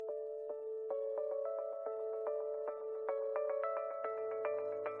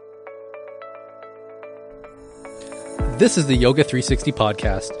This is the Yoga 360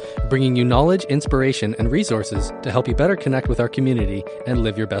 podcast, bringing you knowledge, inspiration, and resources to help you better connect with our community and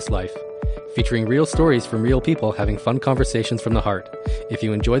live your best life. Featuring real stories from real people having fun conversations from the heart. If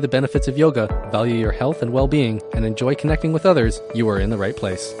you enjoy the benefits of yoga, value your health and well-being, and enjoy connecting with others, you are in the right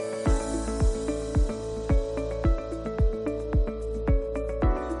place.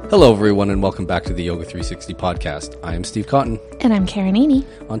 Hello, everyone, and welcome back to the Yoga 360 podcast. I am Steve Cotton. And I'm Karen Aney.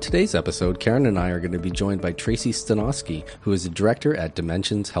 On today's episode, Karen and I are going to be joined by Tracey Stonoski, who is a director at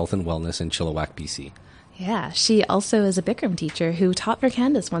Dimensions Health and Wellness in Chilliwack, BC. Yeah, she also is a Bikram teacher who taught for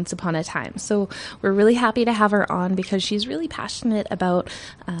Candace once upon a time. So we're really happy to have her on because she's really passionate about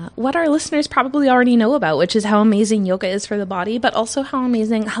what our listeners probably already know about, which is how amazing yoga is for the body, but also how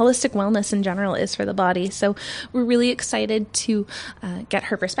amazing holistic wellness in general is for the body. So we're really excited to get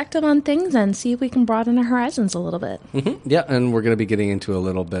her perspective on things and see if we can broaden our horizons a little bit. Mm-hmm. Yeah, and we're going to be getting into a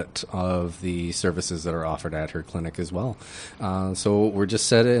little bit of the services that are offered at her clinic as well. So we're just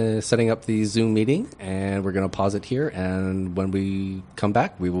setting up the Zoom meeting, and we're going to pause it here, and when we come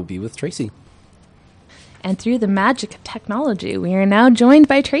back, we will be with Tracey. And through the magic of technology, we are now joined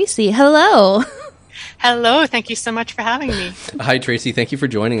by Tracey. Hello. Hello. Thank you so much for having me. Hi, Tracey. Thank you for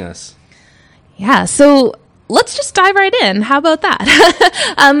joining us. Yeah, so let's just dive right in. How about that?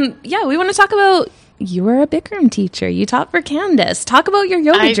 We want to talk about you were a Bikram teacher. You taught for Candace. Talk about your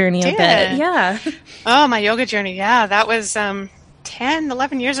yoga journey a bit. Yeah. Oh, my yoga journey. Yeah, that was 10,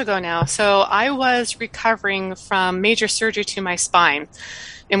 11 years ago now. So I was recovering from major surgery to my spine,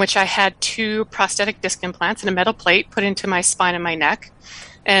 in which I had 2 prosthetic disc implants and a metal plate put into my spine and my neck.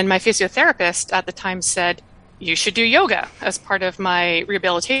 And my physiotherapist at the time said, you should do yoga as part of my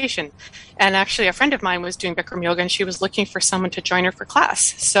rehabilitation. And actually, a friend of mine was doing Bikram yoga, and she was looking for someone to join her for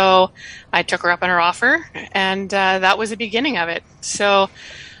class. So I took her up on her offer, and that was the beginning of it. So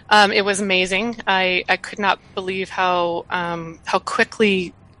it was amazing. I could not believe how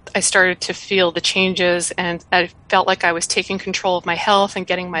quickly I started to feel the changes, and I felt like I was taking control of my health and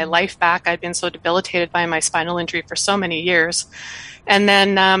getting my life back. I'd been so debilitated by my spinal injury for so many years. And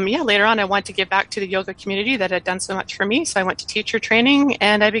then, later on, I wanted to give back to the yoga community that had done so much for me. So I went to teacher training,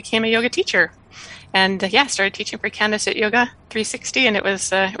 and I became a yoga teacher. And started teaching for Candace at Yoga 360, and it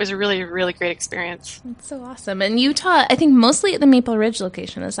was a really, really great experience. That's so awesome. And you taught, I think, mostly at the Maple Ridge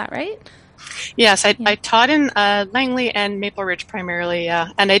location. Is that right? Yes, I taught in Langley and Maple Ridge primarily,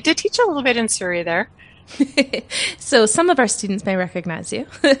 and I did teach a little bit in Surrey there. So some of our students may recognize you.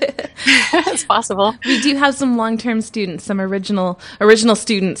 It's possible. We do have some long-term students, some original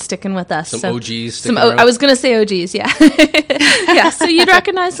students sticking with us. Some OGs sticking around. I was going to say OGs, yeah. Yeah, so you'd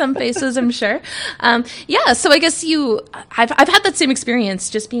recognize some faces, I'm sure. So I guess I've had that same experience,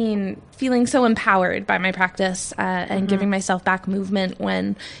 just feeling so empowered by my practice and giving myself back movement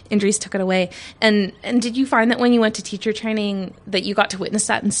when injuries took it away. And did you find that when you went to teacher training that you got to witness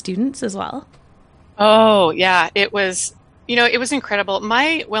that in students as well? Oh, yeah, it was incredible.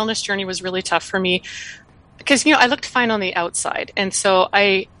 My wellness journey was really tough for me because, I looked fine on the outside. And so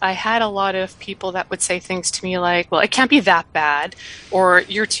I had a lot of people that would say things to me like, well, it can't be that bad, or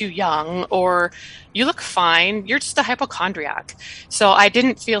you're too young, or you look fine, you're just a hypochondriac. So I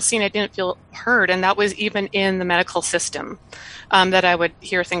didn't feel seen, I didn't feel heard. And that was even in the medical system that I would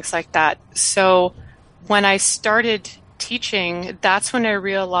hear things like that. So when I started teaching, that's when I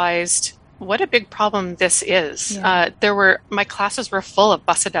realized what a big problem this is. Yeah. My classes were full of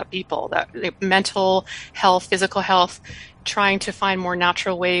busted up people, mental health, physical health, trying to find more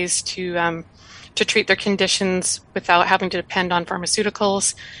natural ways to treat their conditions without having to depend on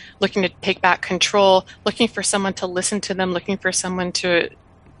pharmaceuticals, looking to take back control, looking for someone to listen to them, looking for someone to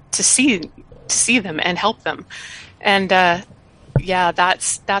see them and help them. And that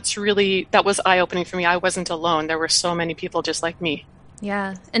was eye-opening for me. I wasn't alone. There were so many people just like me.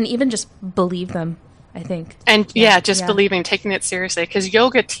 Yeah, and even just believe them, I think. And believing, taking it seriously, because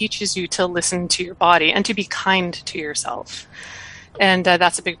yoga teaches you to listen to your body and to be kind to yourself. And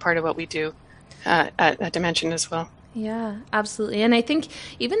that's a big part of what we do at Dimension as well. Yeah, absolutely. And I think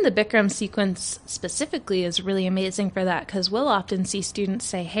even the Bikram sequence specifically is really amazing for that, because we'll often see students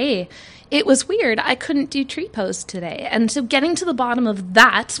say, hey, it was weird, I couldn't do tree pose today. And so getting to the bottom of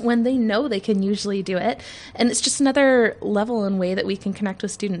that when they know they can usually do it, and it's just another level and way that we can connect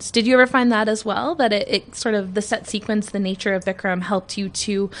with students. Did you ever find that as well, that it sort of the set sequence, the nature of Bikram helped you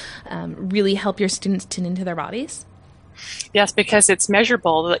to really help your students tune into their bodies? Yes, because it's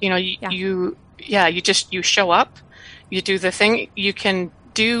measurable. You show up. You do the thing. You can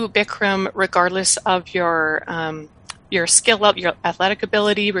do Bikram regardless of your skill level, your athletic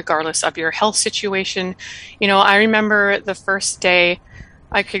ability, regardless of your health situation. I remember the first day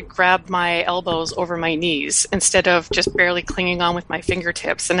I could grab my elbows over my knees instead of just barely clinging on with my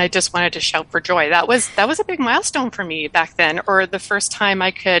fingertips. And I just wanted to shout for joy. That was a big milestone for me back then. Or the first time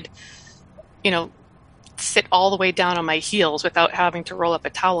I could, sit all the way down on my heels without having to roll up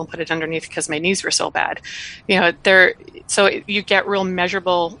a towel and put it underneath because my knees were so bad. So you get real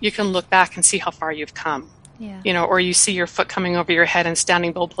measurable. You can look back and see how far you've come. Yeah. Or you see your foot coming over your head and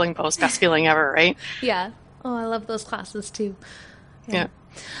standing bowling pose. Best feeling ever, right? Yeah. Oh, I love those classes too. Yeah.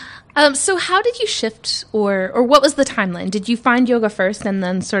 So how did you shift or what was the timeline? Did you find yoga first and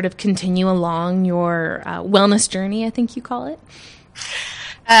then sort of continue along your wellness journey, I think you call it?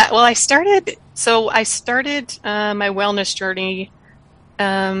 Well, I started my wellness journey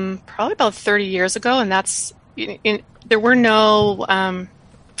probably about 30 years ago, and that's there wasn't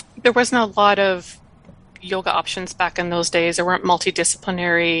a lot of yoga options back in those days. There weren't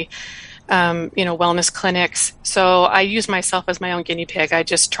multidisciplinary wellness clinics. So I used myself as my own guinea pig. I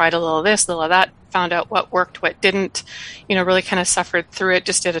just tried a little of this, a little of that, found out what worked, what didn't, really kind of suffered through it,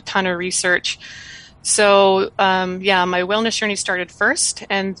 just did a ton of research. So, my wellness journey started first,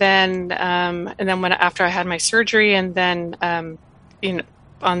 and then after I had my surgery, and then,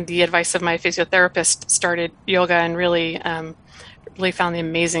 on the advice of my physiotherapist, started yoga and really found the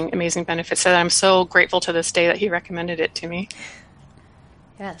amazing benefits. So I'm so grateful to this day that he recommended it to me.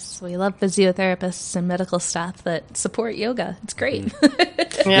 Yes, we love physiotherapists and medical staff that support yoga. It's great.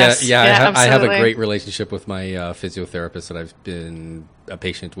 Yes, I have a great relationship with my physiotherapist that I've been a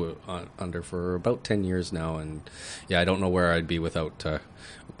patient under for about 10 years now, and I don't know where I'd be without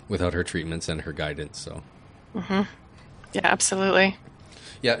her treatments and her guidance. So, yeah, absolutely.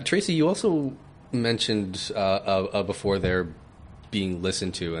 Yeah, Tracey, you also mentioned before there being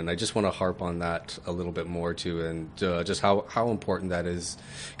listened to, and I just want to harp on that a little bit more too, and just how important that is,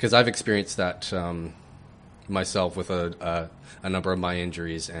 because I've experienced that myself with a number of my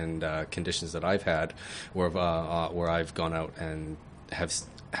injuries and conditions that I've had, where I've gone out and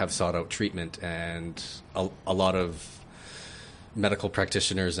have sought out treatment, and a lot of medical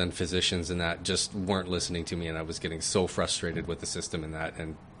practitioners and physicians and that just weren't listening to me, and I was getting so frustrated with the system and that,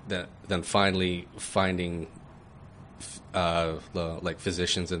 and then finally finding like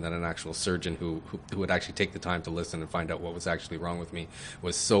physicians and then an actual surgeon who would actually take the time to listen and find out what was actually wrong with me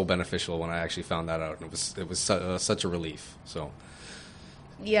was so beneficial when I actually found that out, and it was such a relief. So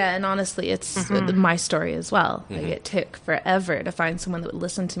yeah, and honestly, it's my story as well. Like, it took forever to find someone that would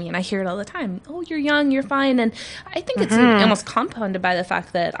listen to me, and I hear it all the time. Oh, you're young, you're fine. And I think it's almost compounded by the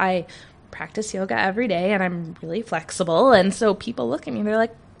fact that I practice yoga every day and I'm really flexible, and so people look at me and they're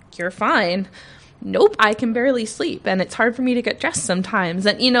like, you're fine. Nope, I can barely sleep, and it's hard for me to get dressed sometimes.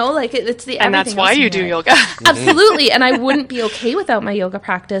 And, it's the everything. And that's why you do yoga. Absolutely. And I wouldn't be okay without my yoga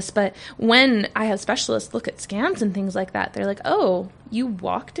practice. But when I have specialists look at scans and things like that, they're like, oh, you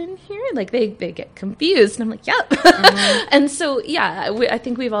walked in here? Like, they get confused. And I'm like, yep. And so, I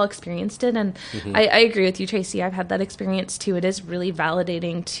think we've all experienced it. And I agree with you, Tracey. I've had that experience, too. It is really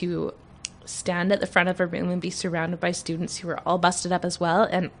validating to stand at the front of a room and be surrounded by students who are all busted up as well,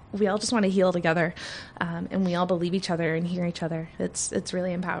 and we all just want to heal together, and we all believe each other and hear each other. It's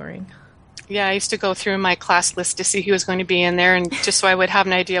really empowering. Yeah, I used to go through my class list to see who was going to be in there, and just so I would have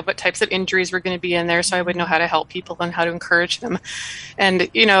an idea of what types of injuries were going to be in there, so I would know how to help people and how to encourage them. And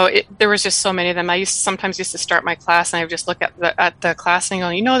there was just so many of them. I sometimes used to start my class, and I would just look at the class and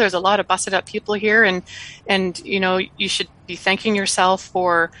go, there's a lot of busted up people here, and you should be thanking yourself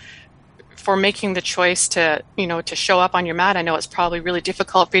for making the choice to show up on your mat. I know it's probably really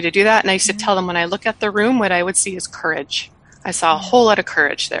difficult for you to do that. And I used to tell them, when I look at the room, what I would see is courage. I saw a whole lot of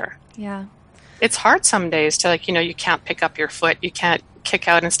courage there. Yeah. It's hard some days to you can't pick up your foot. You can't kick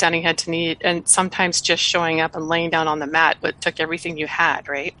out and standing head to knee. And sometimes just showing up and laying down on the mat, it took everything you had,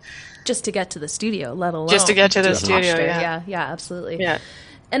 right? Just to get to the studio, let alone. Just to get to the studio. Yeah, absolutely. Yeah.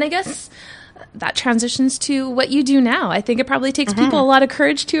 And I guess that transitions to what you do now. I think it probably takes people a lot of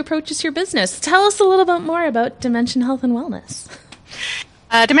courage to approach your business. Tell us a little bit more about Dimension Health and Wellness.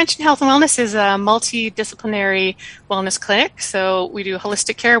 Dimension Health and Wellness is a multidisciplinary wellness clinic. So we do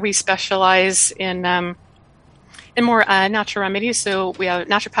holistic care. We specialize in more natural remedies. So we have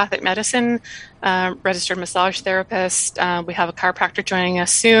naturopathic medicine, registered massage therapist. We have a chiropractor joining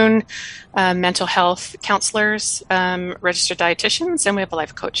us soon, mental health counselors, registered dietitians, and we have a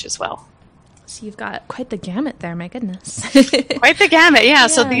life coach as well. So you've got quite the gamut there, my goodness. Quite the gamut, yeah.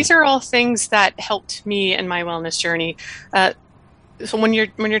 So these are all things that helped me in my wellness journey. So when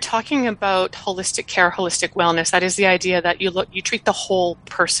you're talking about holistic care, holistic wellness, that is the idea that you treat the whole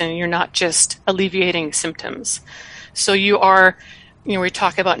person. You're not just alleviating symptoms. So you are we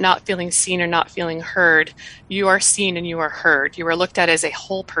talk about not feeling seen or not feeling heard. You are seen and you are heard. You are looked at as a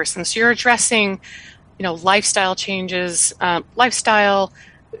whole person. So you're addressing, lifestyle changes, lifestyle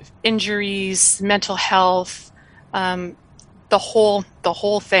injuries, mental health, the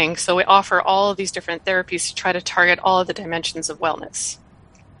whole thing. So we offer all of these different therapies to try to target all of the dimensions of wellness.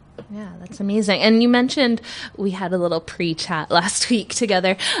 Yeah, that's amazing. And you mentioned we had a little pre-chat last week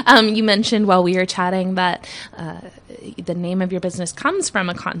together. You mentioned while we were chatting that the name of your business comes from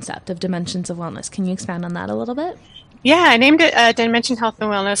a concept of dimensions of wellness. Can you expand on that a little bit? Yeah, I named it Dimension Health and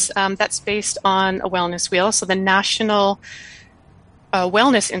Wellness. That's based on a wellness wheel. So the National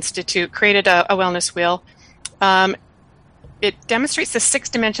Wellness Institute created a wellness wheel. It demonstrates the 6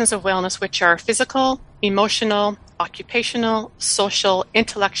 dimensions of wellness, which are physical, emotional, occupational, social,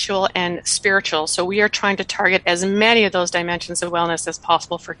 intellectual, and spiritual. So we are trying to target as many of those dimensions of wellness as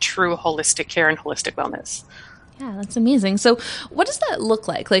possible for true holistic care and holistic wellness. Yeah, that's amazing. So what does that look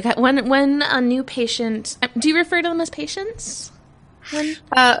like? Like when a new patient, do you refer to them as patients?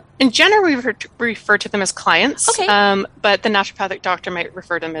 In general, we refer to them as clients, okay. But the naturopathic doctor might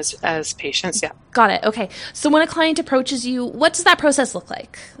refer to them as patients, yeah. Got it. Okay. So when a client approaches you, what does that process look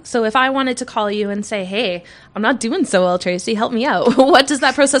like? So if I wanted to call you and say, hey, I'm not doing so well, Tracey, help me out. What does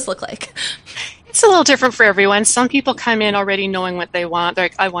that process look like? It's a little different for everyone. Some people come in already knowing what they want. They're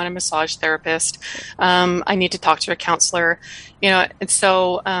like, I want a massage therapist. I need to talk to a counselor, and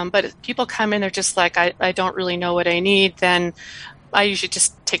so, but if people come in, they're just like, I don't really know what I need. Then I usually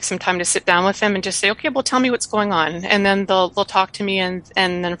just take some time to sit down with them and just say, okay, well, tell me what's going on. And then they'll talk to me. And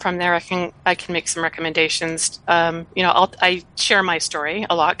then from there, I can make some recommendations. I share my story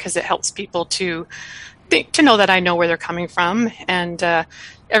a lot because it helps people to know that I know where they're coming from. And,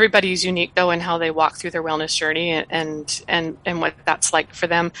 everybody's unique though in how they walk through their wellness journey and what that's like for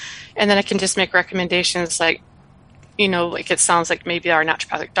them. And then I can just make recommendations like it sounds like maybe our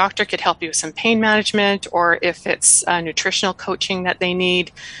naturopathic doctor could help you with some pain management, or if it's nutritional coaching that they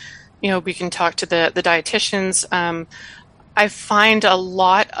need, we can talk to the dietitians. I find a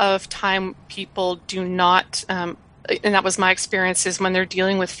lot of time people do not, and that was my experience, is when they're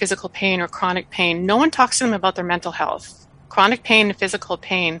dealing with physical pain or chronic pain, no one talks to them about their mental health. Chronic pain and physical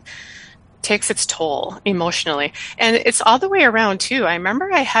pain takes its toll emotionally. And it's all the way around too. I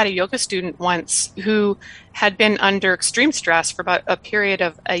remember I had a yoga student once who had been under extreme stress for about a period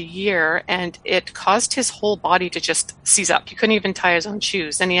of a year, and it caused his whole body to just seize up. He couldn't even tie his own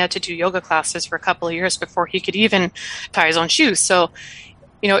shoes. And he had to do yoga classes for a couple of years before he could even tie his own shoes. So,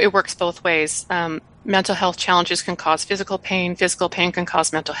 it works both ways. Mental health challenges can cause physical pain. Physical pain can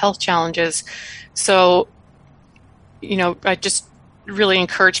cause mental health challenges. So, I just really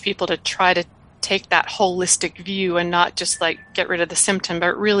encourage people to try to take that holistic view and not just like get rid of the symptom,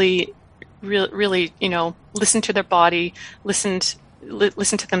 but really, listen to their body, listen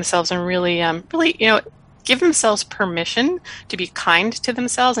to themselves, and really, give themselves permission to be kind to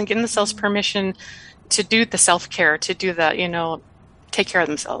themselves and give themselves permission to do the self-care, to do the, take care of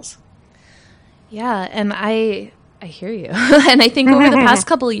themselves. Yeah. And I hear you. And I think over the past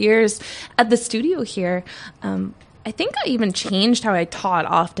couple of years at the studio here, I think I even changed how I taught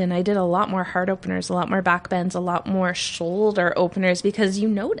often. I did a lot more heart openers, a lot more back bends, a lot more shoulder openers, because you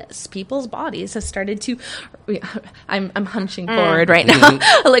notice people's bodies have started to, I'm hunching forward right now,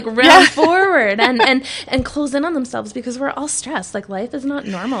 like round forward and close in on themselves because we're all stressed. Like life is not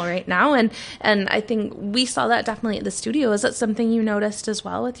normal right now. And I think we saw that definitely at the studio. Is that something you noticed as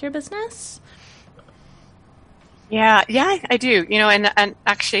well with your business? Yeah, I do. And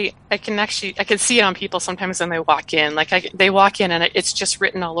actually, I can see it on people sometimes when they walk in. Like they walk in and it's just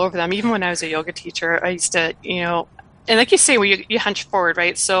written all over them. Even when I was a yoga teacher, I used to, and like you say, you hunch forward,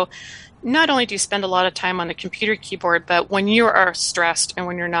 right? So not only do you spend a lot of time on the computer keyboard, but when you are stressed and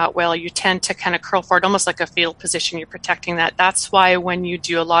when you're not well, you tend to kind of curl forward, almost like a fetal position. You're protecting that. That's why when you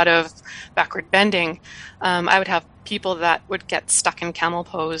do a lot of backward bending, I would have people that would get stuck in camel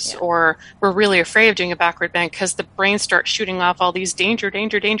pose or were really afraid of doing a backward bend because the brain starts shooting off all these danger,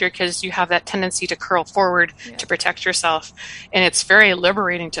 because you have that tendency to curl forward to protect yourself. And it's very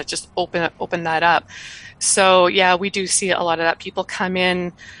liberating to just open that up. So yeah, we do see a lot of that. People come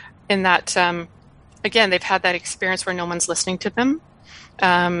in that, again, they've had that experience where no one's listening to them.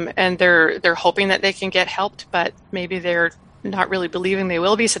 And they're hoping that they can get helped, but maybe they're not really believing they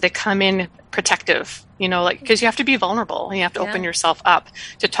will be. So they come in protective, because you have to be vulnerable and you have to open yourself up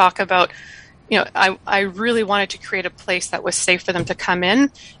to talk about, I really wanted to create a place that was safe for them to come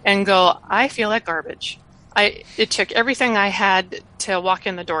in and go, I feel like garbage. It took everything I had to walk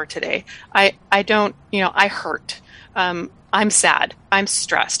in the door today. I don't, I hurt. I'm sad, I'm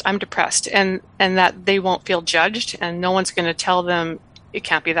stressed, I'm depressed, and that they won't feel judged, and no one's going to tell them it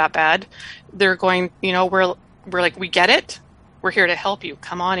can't be that bad. They're going, we're like, we get it. We're here to help you.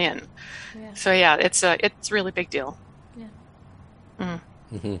 Come on in. Yeah. So yeah, it's a really big deal. Yeah.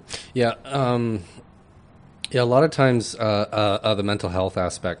 Mm-hmm. Yeah. A lot of times, the mental health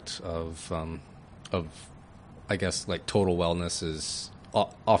aspect of, I guess, like total wellness is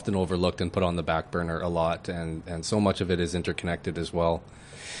often overlooked and put on the back burner a lot, and so much of it is interconnected as well.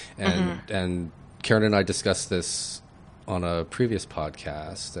 And Karen and I discussed this on a previous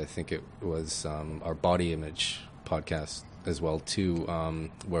podcast. I think it was our body image podcast as well too,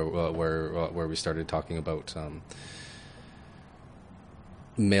 where we started talking about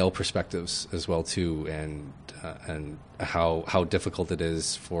male perspectives as well too, and how difficult it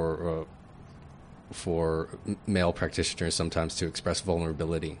is for male practitioners sometimes to express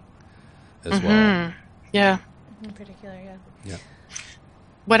vulnerability as well. Yeah. In particular, yeah. Yeah.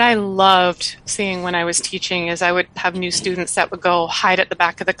 What I loved seeing when I was teaching is I would have new students that would go hide at the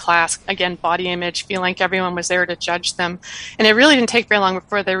back of the class, again, body image, feeling like everyone was there to judge them. And it really didn't take very long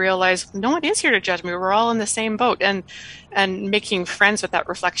before they realized no one is here to judge me. We're all in the same boat. And making friends with that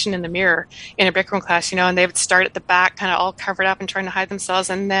reflection in the mirror in a Bikram class, and they would start at the back kind of all covered up and trying to hide themselves,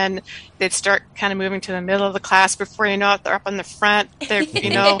 and then they'd start kind of moving to the middle of the class. Before you know it, they're up on the front. They're,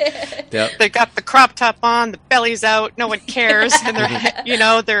 Yep. They got the crop top on, the belly's out, no one cares, and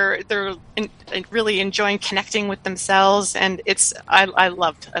they're really enjoying connecting with themselves, and I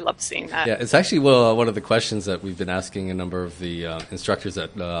loved seeing that. Yeah, it's actually one of the questions that we've been asking a number of the instructors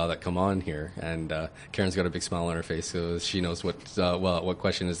that come on here, and Karen's got a big smile on her face, so she knows what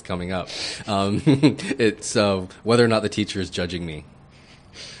question is coming up. It's whether or not the teacher is judging me.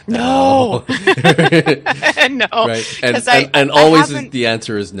 No. No. Right. And always the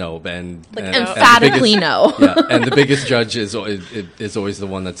answer is no. And emphatically no. Yeah. And the biggest judge is always the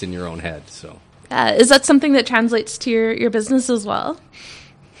one that's in your own head. So. Is that something that translates to your business as well?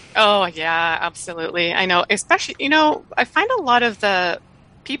 Oh, yeah, absolutely. I know. Especially, I find a lot of the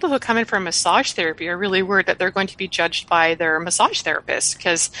people who come in for massage therapy are really worried that they're going to be judged by their massage therapist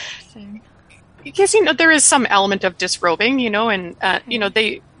because there is some element of disrobing, and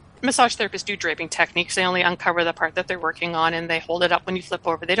massage therapists do draping techniques. They only uncover the part that they're working on, and they hold it up when you flip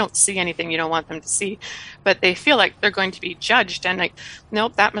over. They don't see anything you don't want them to see, but they feel like they're going to be judged. And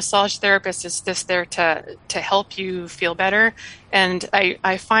nope, that massage therapist is just there to help you feel better. And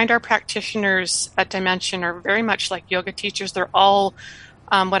I find our practitioners at Dimension are very much like yoga teachers. They're all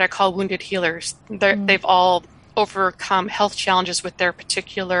what I call wounded healers. They've all overcome health challenges with their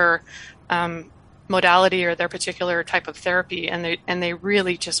particular modality or their particular type of therapy, and they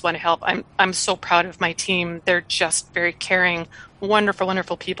really just want to help. I'm so proud of my team. They're just very caring,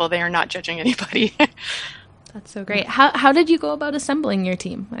 wonderful people. They are not judging anybody. That's so great. How did you go about assembling your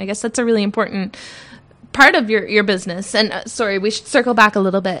team? I guess that's a really important part of your business. And sorry, we should circle back a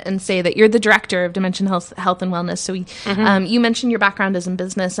little bit and say that you're the director of Dimension Health and Wellness. So you mentioned your background is in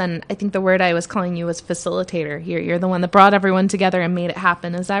business, and I think the word I was calling you was facilitator. You're the one that brought everyone together and made it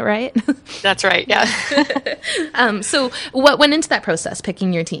happen. Is that right? That's right. Yeah. So what went into that process,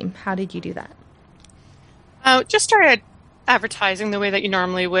 picking your team? How did you do that? Just started advertising the way that you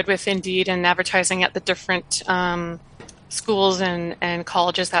normally would with Indeed, and advertising at the different schools and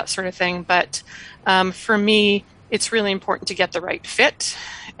colleges, that sort of thing. But for me, it's really important to get the right fit,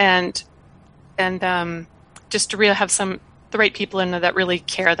 and just to really have the right people in there that really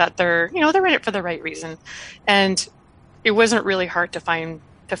care, that they're in it for the right reason. And it wasn't really hard to find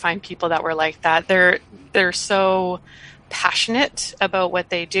people that were like that. They're so passionate about what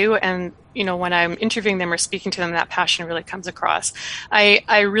they do, and when I'm interviewing them or speaking to them, that passion really comes across.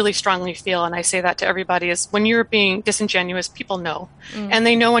 I really strongly feel, and I say that to everybody, is when you're being disingenuous, people know, and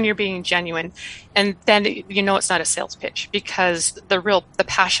they know when you're being genuine, and then it's not a sales pitch, because the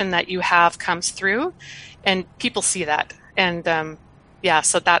passion that you have comes through, and people see that. And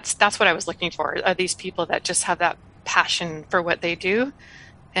so that's what I was looking for, are these people that just have that passion for what they do.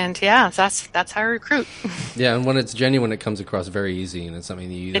 And that's how I recruit. Yeah, and when it's genuine, it comes across very easy, and it's something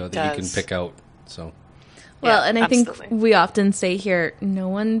that you can pick out. So, well, and I think we often say here, no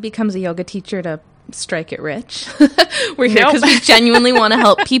one becomes a yoga teacher to strike it rich. We're here because we genuinely want to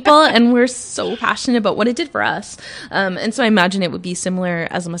help people, and we're so passionate about what it did for us. And so I imagine it would be similar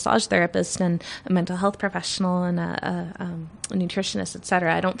as a massage therapist and a mental health professional and a nutritionist,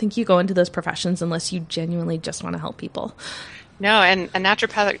 etc. I don't think you go into those professions unless you genuinely just want to help people. No, and a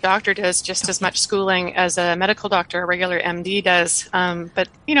naturopathic doctor does just as much schooling as a medical doctor, a regular MD does. But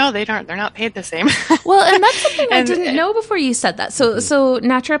they're not paid the same. Well, and that's something I didn't know before you said that. So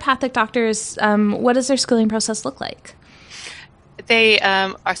naturopathic doctors, what does their schooling process look like?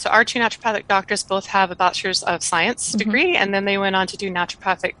 So our two naturopathic doctors both have a bachelor's of science degree, and then they went on to do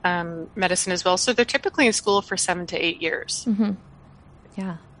naturopathic medicine as well. So they're typically in school for 7 to 8 years. Mm-hmm.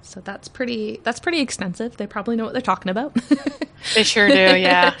 Yeah. So that's pretty extensive. They probably know what they're talking about. They sure do.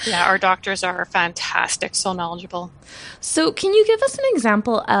 Yeah. Yeah. Our doctors are fantastic. So knowledgeable. So can you give us an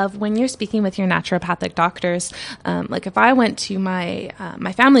example of when you're speaking with your naturopathic doctors? Like if I went to my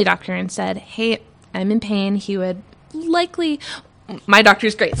family doctor and said, "Hey, I'm in pain," he would likely, my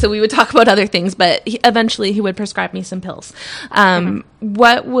doctor's great, so we would talk about other things, but eventually he would prescribe me some pills.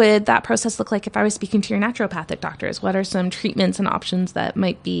 What would that process look like if I was speaking to your naturopathic doctors? What are some treatments and options that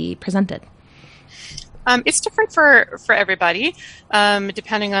might be presented? It's different for everybody,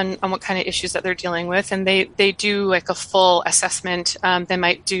 depending on what kind of issues that they're dealing with. And they do like a full assessment. They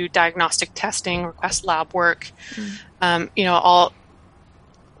might do diagnostic testing, request lab work, all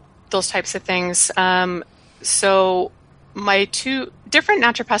those types of things. So my two different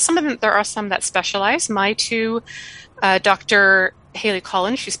naturopaths, some of them, there are some that specialize. My two, Dr. Haley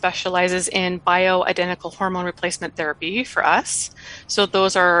Collins, she specializes in bioidentical hormone replacement therapy for us. So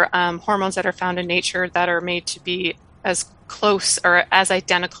those are hormones that are found in nature that are made to be as close or as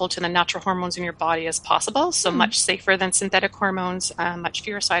identical to the natural hormones in your body as possible. So much safer than synthetic hormones, much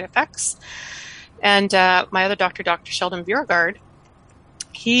fewer side effects. And my other doctor, Dr. Sheldon Beauregard,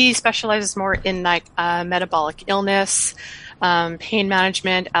 he specializes more in metabolic illness, pain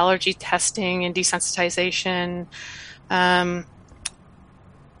management, allergy testing, and desensitization,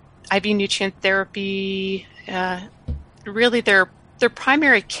 IV nutrient therapy. Really, they're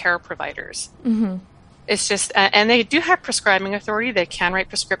primary care providers. Mm-hmm. It's just, and they do have prescribing authority. They can write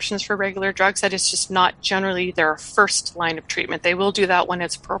prescriptions for regular drugs. That is just not generally their first line of treatment. They will do that when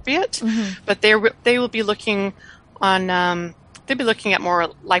it's appropriate, but they will be looking on. They'll be looking at more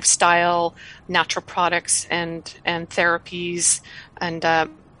lifestyle, natural products and therapies, and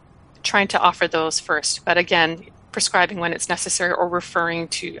trying to offer those first. But again, prescribing when it's necessary or referring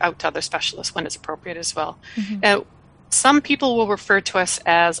out to other specialists when it's appropriate as well. Some people will refer to us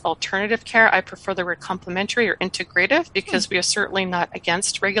as alternative care. I prefer the word complementary or integrative because we are certainly not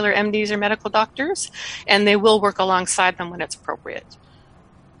against regular MDs or medical doctors, and they will work alongside them when it's appropriate.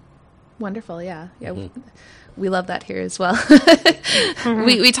 Wonderful. Yeah. We love that here as well.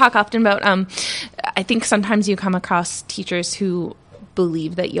 We talk often about, I think sometimes you come across teachers who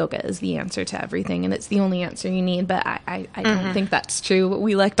believe that yoga is the answer to everything and it's the only answer you need, but I don't think that's true.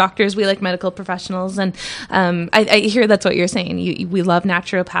 We like doctors, we like medical professionals, and I hear that's what you're saying. We love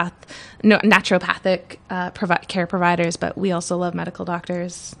naturopathic care providers, but we also love medical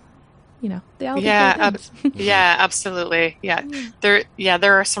doctors. They all yeah, absolutely. Yeah.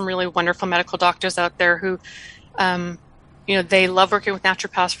 There are some really wonderful medical doctors out there who, they love working with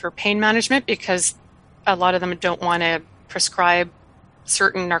naturopaths for pain management because a lot of them don't want to prescribe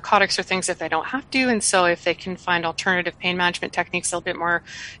certain narcotics or things if they don't have to. And so if they can find alternative pain management techniques a little bit more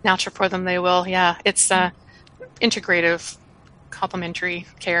natural for them, they will. Yeah. It's integrative, complementary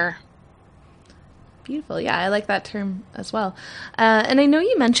care. Beautiful. Yeah, I like that term as well. And I know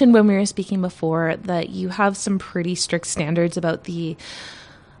you mentioned when we were speaking before that you have some pretty strict standards about the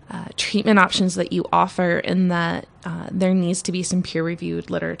treatment options that you offer, and that there needs to be some peer-reviewed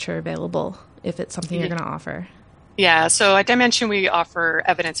literature available if it's something you're going to offer. Yeah, so I mentioned we offer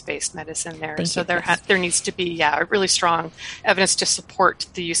evidence-based medicine there. There needs to be, a really strong evidence to support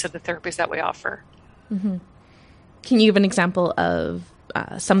the use of the therapies that we offer. Mm-hmm. Can you give an example of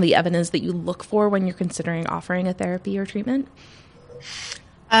some of the evidence that you look for when you're considering offering a therapy or treatment?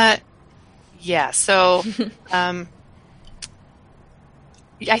 So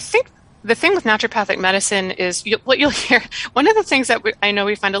I think the thing with naturopathic medicine is what you'll hear. One of the things that I know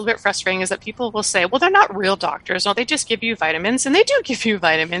we find a little bit frustrating is that people will say, well, they're not real doctors. No, they just give you vitamins, and they do give you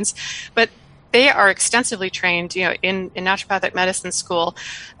vitamins, but they are extensively trained, in naturopathic medicine school.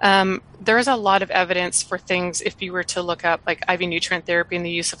 There is a lot of evidence for things if you were to look up like IV nutrient therapy and the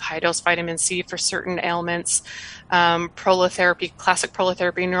use of high-dose vitamin C for certain ailments, prolotherapy, classic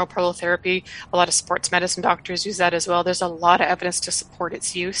prolotherapy, neuroprolotherapy. A lot of sports medicine doctors use that as well. There's a lot of evidence to support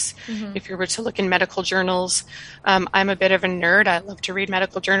its use. If you were to look in medical journals, I'm a bit of a nerd. I love to read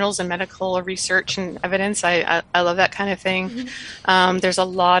medical journals and medical research and evidence. I love that kind of thing. There's a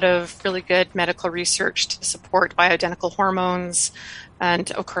lot of really good medical research to support bioidentical hormones.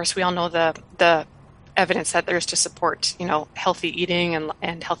 And of course, we all know the evidence that there's to support, healthy eating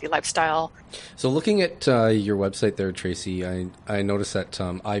and healthy lifestyle. So looking at your website there, Tracey, I noticed that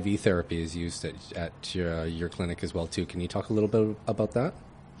IV therapy is used at your clinic as well, too. Can you talk a little bit about that?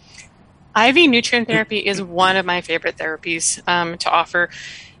 IV nutrient therapy is one of my favorite therapies to offer.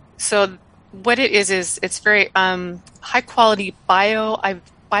 So What it is it's very high quality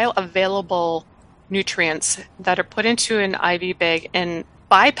bioavailable nutrients that are put into an IV bag and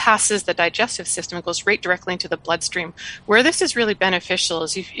bypasses the digestive system and goes right directly into the bloodstream. Where this is really beneficial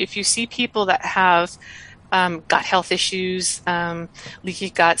is if you see people that have gut health issues, leaky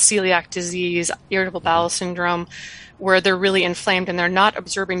gut, celiac disease, irritable bowel syndrome, where they're really inflamed and they're not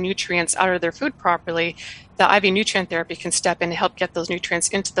absorbing nutrients out of their food properly, the IV nutrient therapy can step in and help get those nutrients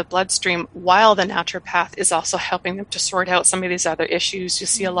into the bloodstream while the naturopath is also helping them to sort out some of these other issues. You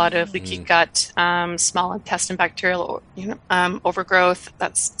see a lot of leaky gut, small intestine bacterial overgrowth,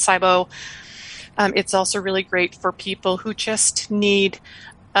 that's SIBO. It's also really great for people who just need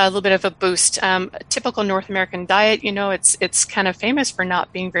a little bit of a boost. A typical North American diet, it's kind of famous for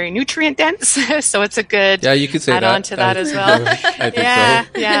not being very nutrient dense, so it's a good you could say add-on to that as well. I think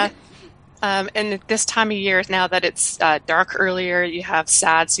so. Yeah. And this time of year, now that it's dark earlier, you have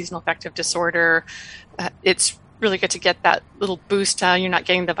SAD, seasonal affective disorder. It's really good to get that little boost. You're not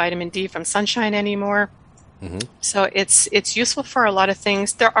getting the vitamin D from sunshine anymore. Mm-hmm. So it's useful for a lot of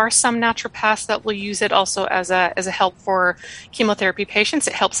things. There are some naturopaths that will use it also as a help for chemotherapy patients.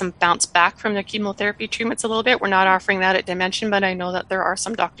 It helps them bounce back from the chemotherapy treatments a little bit. We're not offering that at Dimension, but I know that there are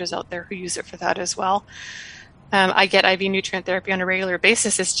some doctors out there who use it for that as well. I get IV nutrient therapy on a regular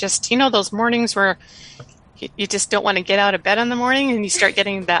basis. It's just, those mornings where you just don't want to get out of bed in the morning and you start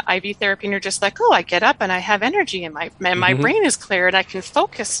getting that IV therapy and you're just like, oh, I get up and I have energy and my brain is clear and I can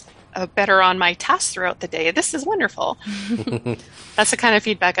focus better on my tasks throughout the day. This is wonderful. That's the kind of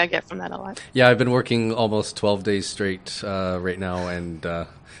feedback I get from that a lot. Yeah, I've been working almost 12 days straight right now, and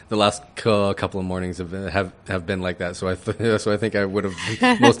the last couple of mornings have been like that. So I think I would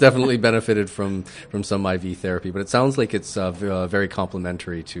have most definitely benefited from some IV therapy. But it sounds like it's very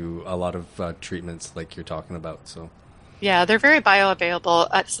complementary to a lot of treatments like you're talking about. So. Yeah, they're very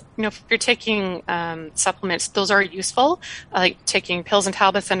bioavailable. If you're taking supplements, those are useful. Like taking pills and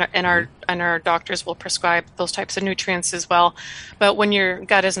tablets, and our doctors will prescribe those types of nutrients as well. But when your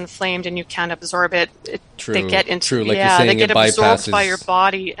gut is inflamed and you can't absorb it, they get into like you're saying, they get absorbed by your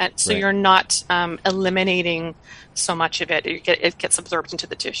body, and so right. You're not eliminating so much of it. It gets absorbed into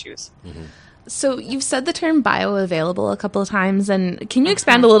the tissues. Mm-hmm. So you've said the term bioavailable a couple of times, and can you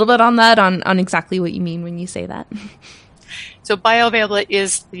expand a little bit on that, on exactly what you mean when you say that? So bioavailable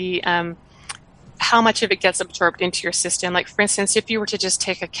is the how much of it gets absorbed into your system. Like, for instance, if you were to just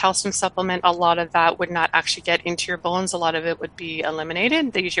take a calcium supplement, a lot of that would not actually get into your bones. A lot of it would be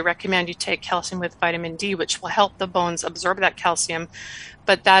eliminated. They usually recommend you take calcium with vitamin D, which will help the bones absorb that calcium.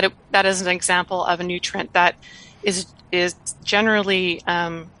 But that is an example of a nutrient that is generally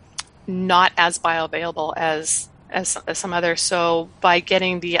not as bioavailable as some others. So by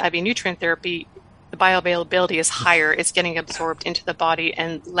getting the IV nutrient therapy, the bioavailability is higher. It's getting absorbed into the body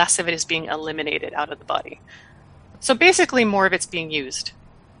and less of it is being eliminated out of the body. So basically more of it's being used.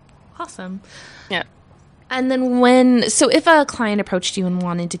 Awesome. Yeah. And then if a client approached you and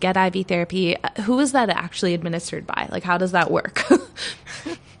wanted to get IV therapy, who is that actually administered by? Like, how does that work?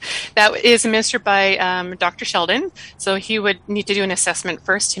 That is administered by Dr. Sheldon. So he would need to do an assessment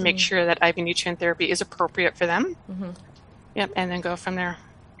first to make sure that IV nutrient therapy is appropriate for them. Mm-hmm. Yep, and then go from there.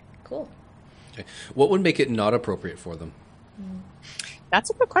 Cool. Okay. What would make it not appropriate for them? That's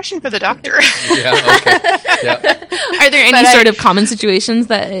a good question for the doctor. Yeah, okay. Yeah. Are there any sort of common situations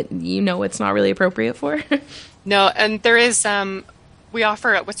that it's not really appropriate for? No, and there is, we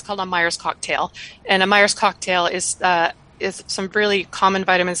offer what's called a Myers cocktail. And a Myers cocktail is some really common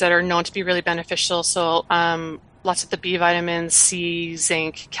vitamins that are known to be really beneficial. So lots of the B vitamins, C,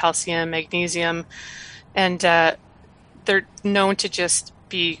 zinc, calcium, magnesium. And they're known to just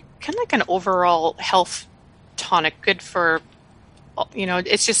be kind of like an overall health tonic, good for,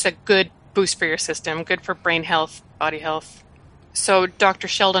 it's just a good boost for your system, good for brain health, body health. So Dr.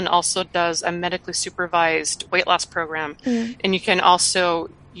 Sheldon also does a medically supervised weight loss program, and you can also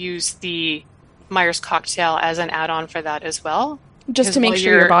use the Myers cocktail as an add-on for that as well. Just to make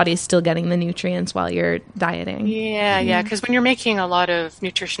sure your body's still getting the nutrients while you're dieting. Yeah, because when you're making a lot of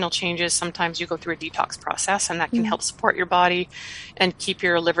nutritional changes, sometimes you go through a detox process, and that can help support your body and keep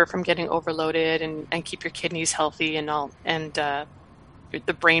your liver from getting overloaded and keep your kidneys healthy and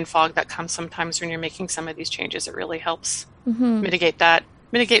the brain fog that comes sometimes when you're making some of these changes. It really helps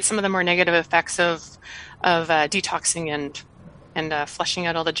mitigate some of the more negative effects of detoxing and flushing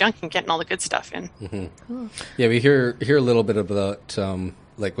out all the junk and getting all the good stuff in. Mm-hmm. Cool. Yeah, we hear a little bit about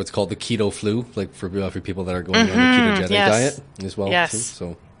like what's called the keto flu, like for people that are going on the ketogenic diet as well. Yes. Too,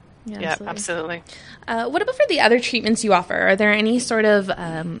 so. Yeah, absolutely. What about for the other treatments you offer? Are there any sort of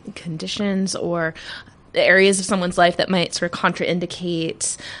conditions or areas of someone's life that might sort of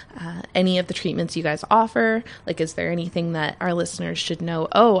contraindicate any of the treatments you guys offer? Like, is there anything that our listeners should know?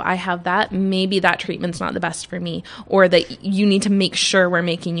 Oh, I have that. Maybe that treatment's not the best for me, or that you need to make sure we're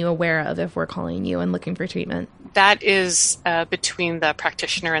making you aware of if we're calling you and looking for treatment? That is between the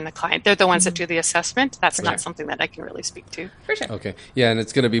practitioner and the client. They're the ones that do the assessment. That's not something that I can really speak to. For sure. Okay. Yeah, and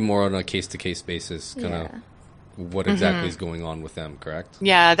it's going to be more on a case-to-case basis, kind of what exactly is going on with them, correct?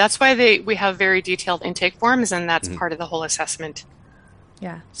 Yeah, that's why we have very detailed intake forms, and that's part of the whole assessment.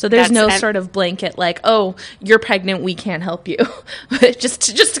 Yeah. So there's no sort of blanket like, oh, you're pregnant, we can't help you. just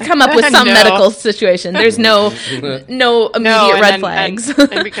to come up with some medical situation. There's no immediate red flags.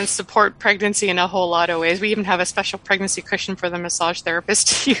 And we can support pregnancy in a whole lot of ways. We even have a special pregnancy cushion for the massage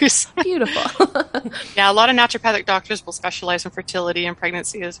therapist to use. Beautiful. Yeah, a lot of naturopathic doctors will specialize in fertility and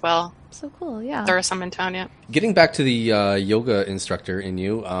pregnancy as well. So cool, yeah. There are some in town, yeah. Getting back to the yoga instructor in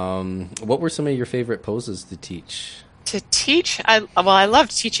you, what were some of your favorite poses to teach? To teach, I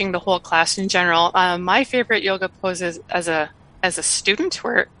loved teaching the whole class in general. My favorite yoga poses as a student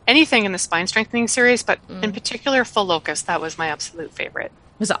were anything in the spine strengthening series, but in particular full locust. That was my absolute favorite.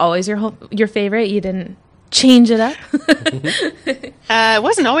 Was it always your favorite? You didn't change it up? It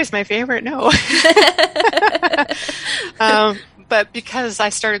wasn't always my favorite, no. But because I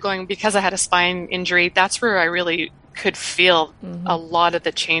had a spine injury, that's where I really could feel a lot of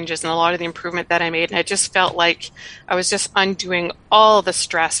the changes and a lot of the improvement that I made. And I just felt like I was just undoing all the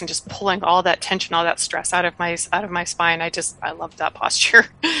stress and just pulling all that tension, all that stress out of my spine. I loved that posture.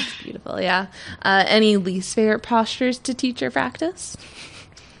 Beautiful, yeah. Any least favorite postures to teach or practice?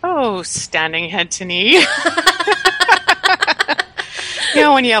 Oh, standing head to knee.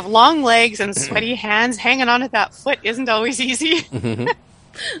 When you have long legs and sweaty hands, hanging onto that foot isn't always easy.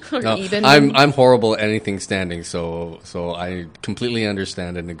 I'm horrible at anything standing, so I completely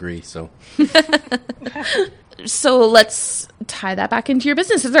understand and agree. So let's tie that back into your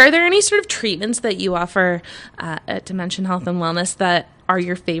business. Are there any sort of treatments that you offer at Dimension Health and Wellness that are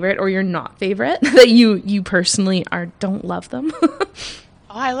your favorite or your not favorite, that you personally don't love them?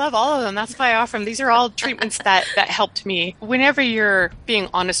 Oh, I love all of them. That's why I offer them. These are all treatments that helped me. Whenever you're being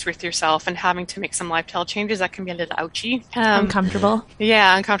honest with yourself and having to make some lifestyle changes, that can be a little ouchy. Uncomfortable.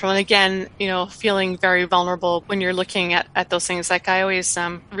 Yeah, uncomfortable. And again, feeling very vulnerable when you're looking at those things. Like I always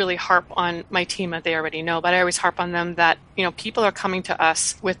really harp on my team, that they already know, but I always harp on them that, people are coming to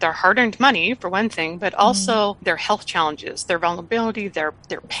us with their hard-earned money, for one thing, but also their health challenges, their vulnerability, their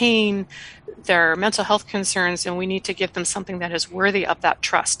pain, their mental health concerns, and we need to give them something that is worthy of that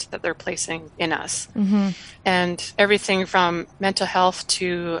trust that they're placing in us. And everything from mental health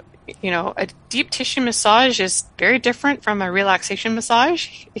to, a deep tissue massage is very different from a relaxation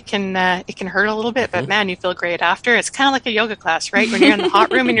massage. It can hurt a little bit, but man, you feel great after. It's kind of like a yoga class, right? When you're in the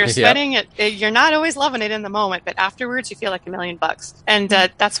hot room and you're sweating, you're not always loving it in the moment, but afterwards you feel like $1 million. And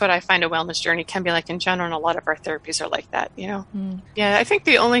that's what I find a wellness journey can be like in general, and a lot of our therapies are like that, Yeah, I think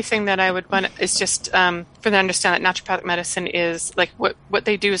the only thing that I would want is just for them to understand that naturopathic medicine is like what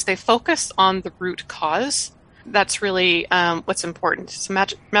they do is they focus on the root cause. That's really what's important. So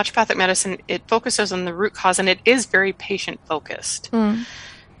naturopathic medicine, it focuses on the root cause, and it is very patient-focused.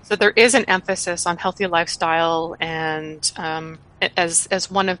 So there is an emphasis on healthy lifestyle and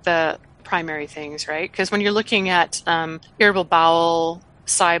as one of the primary things, right? Because when you're looking at irritable bowel,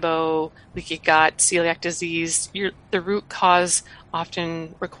 SIBO, leaky gut, celiac disease, the root cause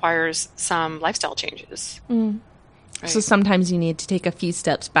often requires some lifestyle changes. Right. So sometimes you need to take a few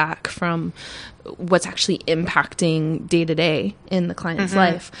steps back from what's actually impacting day to day in the client's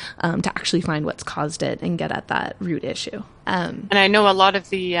life to actually find what's caused it and get at that root issue. And I know a lot of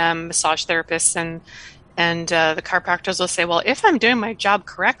the massage therapists and the chiropractors will say, well, if I'm doing my job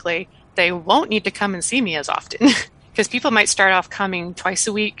correctly, they won't need to come and see me as often. Because people might start off coming twice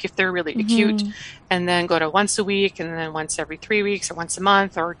a week if they're really acute, and then go to once a week, and then once every 3 weeks, or once a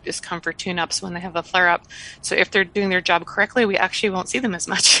month, or just come for tune-ups when they have a flare-up. So if they're doing their job correctly, we actually won't see them as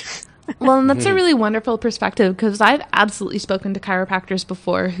much. Well, and that's a really wonderful perspective, because I've absolutely spoken to chiropractors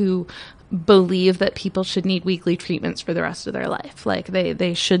before who believe that people should need weekly treatments for the rest of their life. Like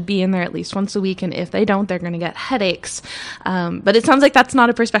they should be in there at least once a week, and if they don't, they're going to get headaches. But it sounds like that's not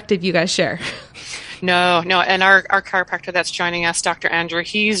a perspective you guys share. No. And our chiropractor that's joining us, Dr. Andrew,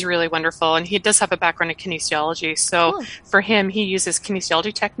 he's really wonderful. And he does have a background in kinesiology. So for him, he uses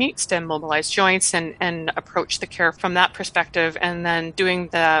kinesiology techniques to mobilize joints and approach the care from that perspective. And then doing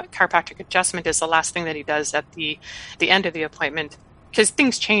the chiropractic adjustment is the last thing that he does at the end of the appointment. Because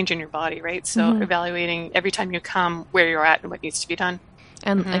things change in your body, right? So evaluating every time you come where you're at and what needs to be done.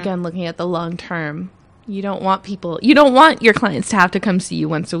 And again, looking at the long term, You don't want your clients to have to come see you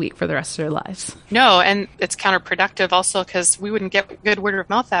once a week for the rest of their lives. No, and it's counterproductive also because we wouldn't get good word of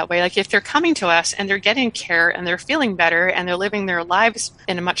mouth that way. Like if they're coming to us and they're getting care and they're feeling better and they're living their lives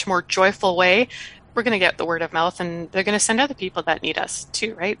in a much more joyful way, we're going to get the word of mouth and they're going to send other people that need us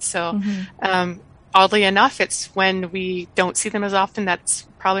too, right? So oddly enough, it's when we don't see them as often that's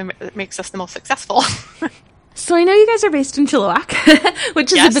probably makes us the most successful. So I know you guys are based in Chilliwack,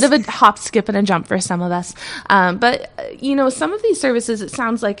 which is a bit of a hop, skip, and a jump for some of us. But, some of these services, it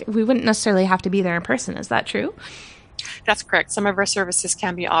sounds like we wouldn't necessarily have to be there in person. Is that true? That's correct. Some of our services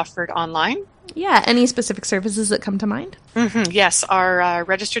can be offered online. Yeah. Any specific services that come to mind? Yes. Our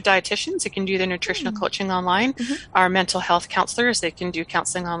registered dietitians, they can do their nutritional coaching online. Our mental health counselors, they can do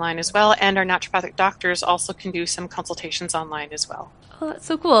counseling online as well. And our naturopathic doctors also can do some consultations online as well. Oh, that's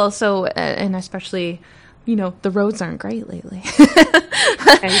so cool. So, and especially... the roads aren't great lately.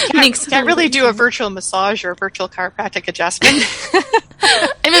 And you can't really do a virtual massage or a virtual chiropractic adjustment.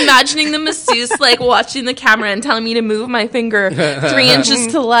 I'm imagining the masseuse watching the camera and telling me to move my finger 3 inches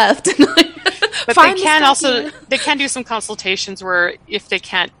to the left. But they can do some consultations where if you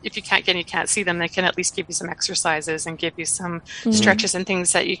can't get and you can't see them, they can at least give you some exercises and give you some stretches and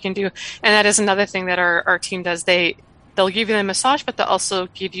things that you can do. And that is another thing that our team does. They'll give you the massage, but they'll also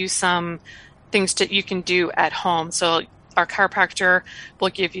give you some things that you can do at home. So our chiropractor will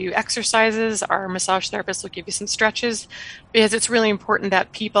give you exercises, our massage therapist will give you some stretches, because it's really important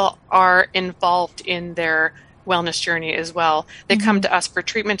that people are involved in their wellness journey as well. They come to us for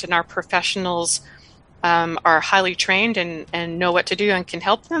treatment, and our professionals are highly trained and know what to do and can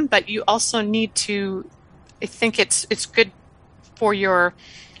help them. But you also need to, I think it's good for your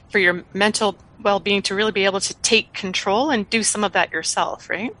mental well-being to really be able to take control and do some of that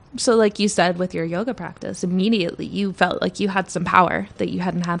yourself, right? So like you said with your yoga practice, immediately you felt like you had some power that you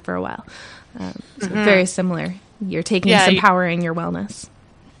hadn't had for a while. So very similar. You're taking some power in your wellness.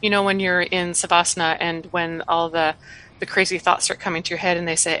 When you're in Savasana and when all the crazy thoughts start coming to your head and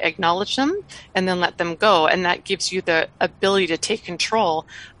they say acknowledge them and then let them go, and that gives you the ability to take control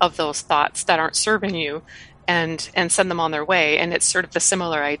of those thoughts that aren't serving you and send them on their way. And it's sort of the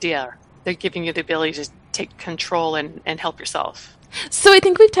similar idea. They're giving you the ability to take control and help yourself. So I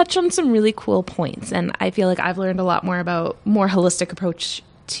think we've touched on some really cool points, and I feel like I've learned a lot more about more holistic approach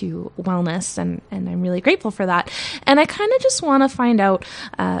to wellness, and I'm really grateful for that. And I kind of just want to find out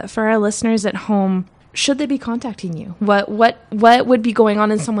for our listeners at home, should they be contacting you? What would be going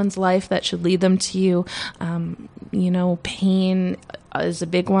on in someone's life that should lead them to you? Pain is a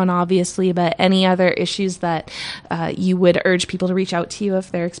big one, obviously, but any other issues that you would urge people to reach out to you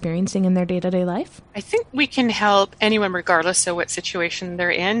if they're experiencing in their day-to-day life? I think we can help anyone regardless of what situation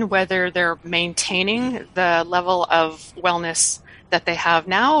they're in, whether they're maintaining the level of wellness that they have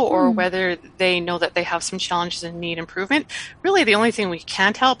now or whether they know that they have some challenges and need improvement. Really, the only thing we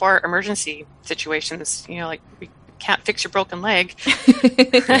can't help are emergency situations. We can't fix your broken leg.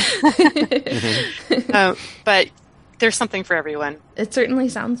 But there's something for everyone. It certainly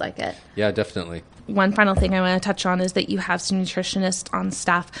sounds like it. Yeah, definitely. One final thing I want to touch on is that you have some nutritionists on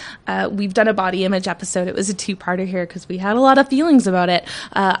staff. We've done a body image episode. It was a 2-parter here because we had a lot of feelings about it.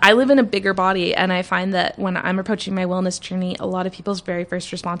 I live in a bigger body, and I find that when I'm approaching my wellness journey, a lot of people's very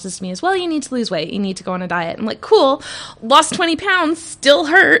first responses to me is, well, you need to lose weight. You need to go on a diet. I'm like, cool. Lost 20 pounds, still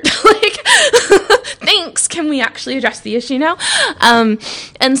hurt. Thanks. Can we actually address the issue now?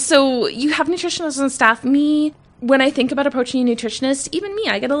 And so you have nutritionists on staff. When I think about approaching a nutritionist, even me,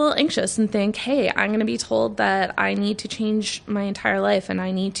 I get a little anxious and think, hey, I'm going to be told that I need to change my entire life and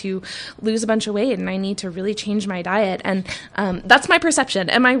I need to lose a bunch of weight and I need to really change my diet. And that's my perception.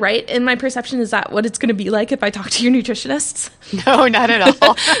 Am I right in my perception? Is that what it's going to be like if I talk to your nutritionists? No, not at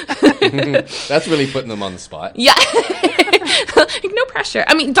all. That's really putting them on the spot. Yeah. No pressure.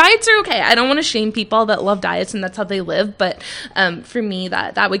 I mean, diets are okay. I don't want to shame people that love diets and that's how they live. But for me,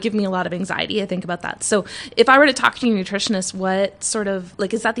 that would give me a lot of anxiety. I think about that. So if I were to talk to your nutritionist, what sort of,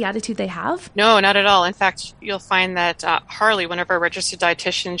 is that the attitude they have? No, not at all. In fact, you'll find that Harley, one of our registered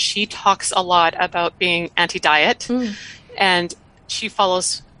dietitians, she talks a lot about being anti-diet, and she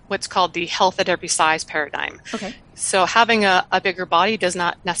follows what's called the health at every size paradigm. Okay. So having a bigger body does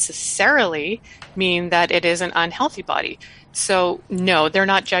not necessarily mean that it is an unhealthy body. So no, they're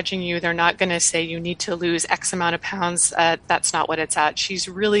not judging you. They're not going to say you need to lose X amount of pounds. That's not what it's at.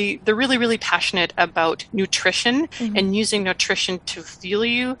 They're really, really passionate about nutrition and using nutrition to fuel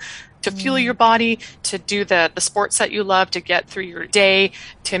you, to fuel your body, to do the sports that you love, to get through your day,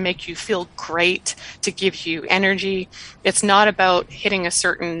 to make you feel great, to give you energy. It's not about hitting a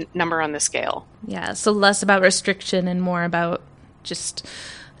certain number on the scale. Yeah, so less about restriction and more about just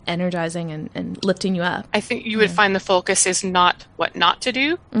energizing and lifting you up. I think you would find the focus is not what not to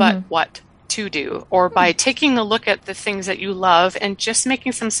do, but what to do, or by taking a look at the things that you love and just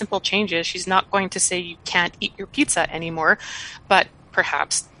making some simple changes. She's not going to say you can't eat your pizza anymore, but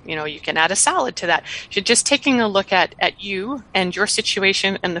perhaps you can add a salad to that. You're just taking a look at you and your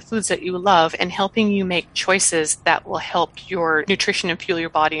situation and the foods that you love and helping you make choices that will help your nutrition and fuel your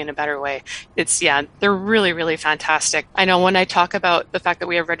body in a better way. They're really, really fantastic. I know when I talk about the fact that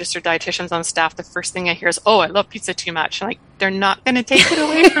we have registered dietitians on staff, the first thing I hear is, oh, I love pizza too much. I'm like, they're not going to take it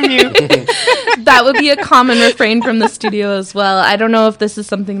away from you. That would be a common refrain from the studio as well. I don't know if this is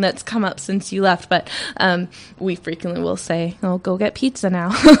something that's come up since you left, but we frequently will say, oh, go get pizza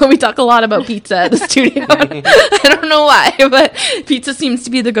now. We talk a lot about pizza at the studio. I don't know why, but pizza seems to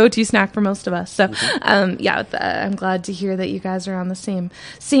be the go-to snack for most of us. So, I'm glad to hear that you guys are on the same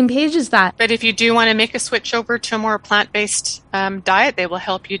page as that. But if you do want to make a switch over to a more plant-based diet, they will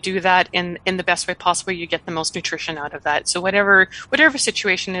help you do that in the best way possible. You get the most nutrition out of that. So whatever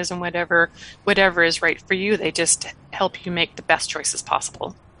situation is and whatever is right for you, they just help you make the best choices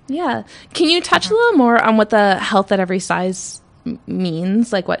possible. Yeah. Can you touch a little more on what the health at every size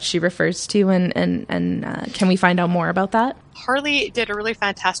means, like what she refers to, and can we find out more about that? Harley did a really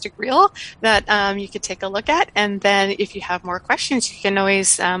fantastic reel that you could take a look at, and then if you have more questions, you can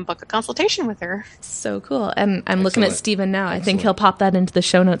always book a consultation with her. So cool. And I'm looking at Stephen now. I think he'll pop that into the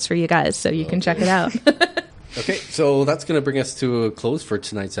show notes for you guys so you can check it out. Okay, so that's going to bring us to a close for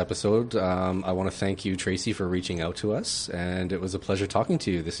tonight's episode. I want to thank you, Tracey, for reaching out to us, and it was a pleasure talking to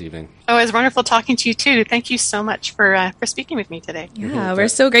you this evening. Oh, it was wonderful talking to you, too. Thank you so much for speaking with me today. Yeah, we're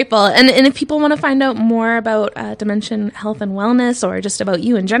so grateful. And if people want to find out more about Dimension Health and Wellness, or just about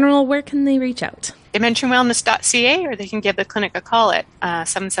you in general, where can they reach out? DimensionWellness.ca, or they can give the clinic a call at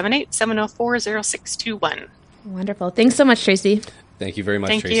 778-704-0621. Wonderful. Thanks so much, Tracey. Thank you very much,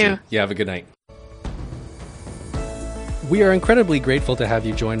 Thank Tracey. you. Yeah, have a good night. We are incredibly grateful to have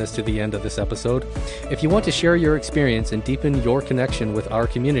you join us to the end of this episode. If you want to share your experience and deepen your connection with our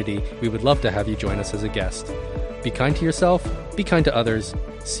community, we would love to have you join us as a guest. Be kind to yourself, be kind to others.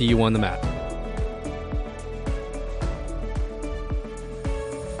 See you on the mat.